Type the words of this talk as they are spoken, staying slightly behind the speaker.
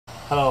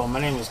Hello, my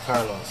name is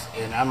Carlos,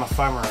 and I'm a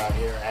farmer out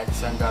here at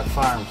Sundog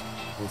Farms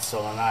in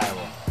Solon,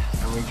 Iowa.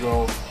 And we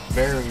grow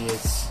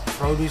various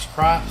produce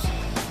crops,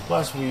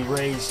 plus we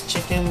raise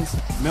chickens,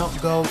 milk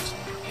goats,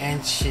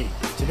 and sheep.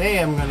 Today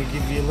I'm going to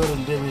give you a little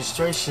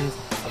demonstration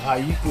of how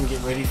you can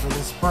get ready for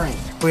the spring.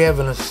 We have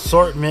an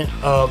assortment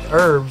of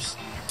herbs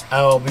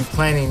I will be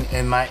planting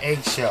in my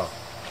eggshell.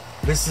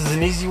 This is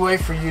an easy way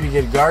for you to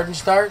get a garden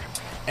start,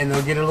 and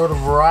they'll get a little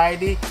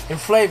variety and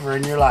flavor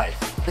in your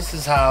life. This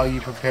is how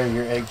you prepare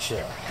your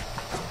eggshell.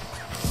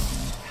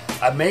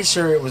 I made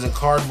sure it was a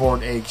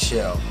cardboard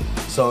eggshell,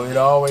 so it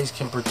always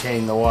can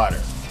retain the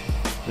water.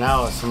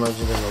 Now I'll submerge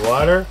it in the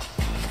water.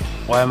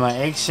 While my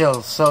eggshell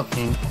is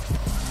soaking,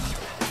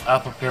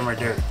 I'll prepare my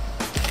dirt.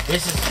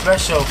 This is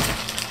special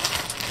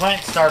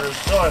plant starter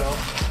soil.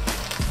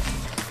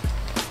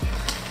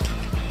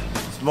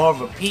 It's more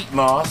of a peat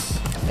moss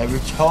that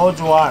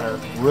holds water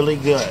really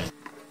good.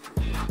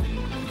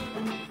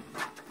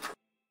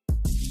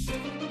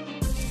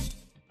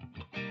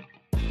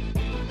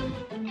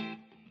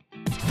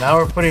 Now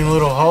we're putting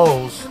little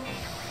holes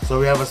so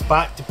we have a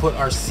spot to put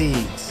our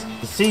seeds.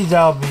 The seeds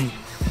I'll be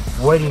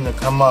waiting to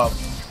come up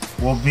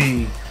will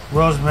be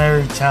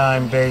rosemary,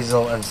 thyme,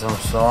 basil, and some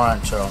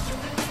cilantro.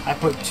 I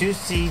put 2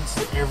 seeds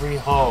to every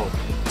hole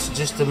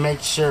just to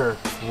make sure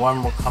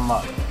one will come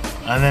up.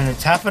 And then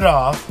to top it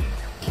off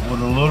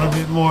with a little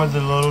bit more of the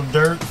little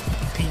dirt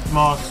peat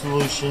moss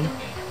solution,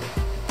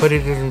 put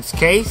it in its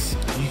case.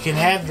 You can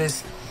have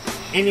this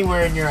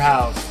anywhere in your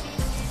house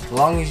as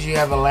long as you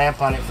have a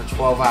lamp on it for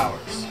 12 hours.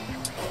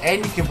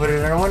 And you can put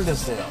it on a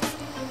windowsill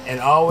and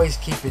always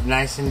keep it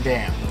nice and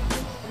damp.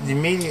 The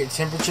immediate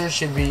temperature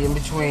should be in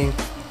between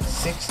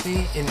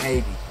 60 and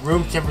 80.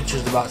 Room temperature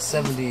is about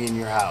 70 in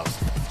your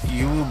house.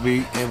 You will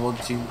be able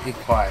to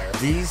acquire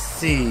these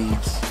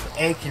seeds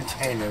and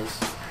containers,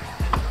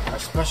 our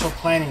special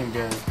planting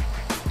bin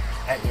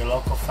at your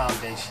local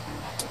foundation.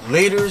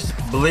 Leaders,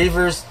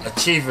 believers,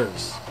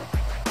 achievers.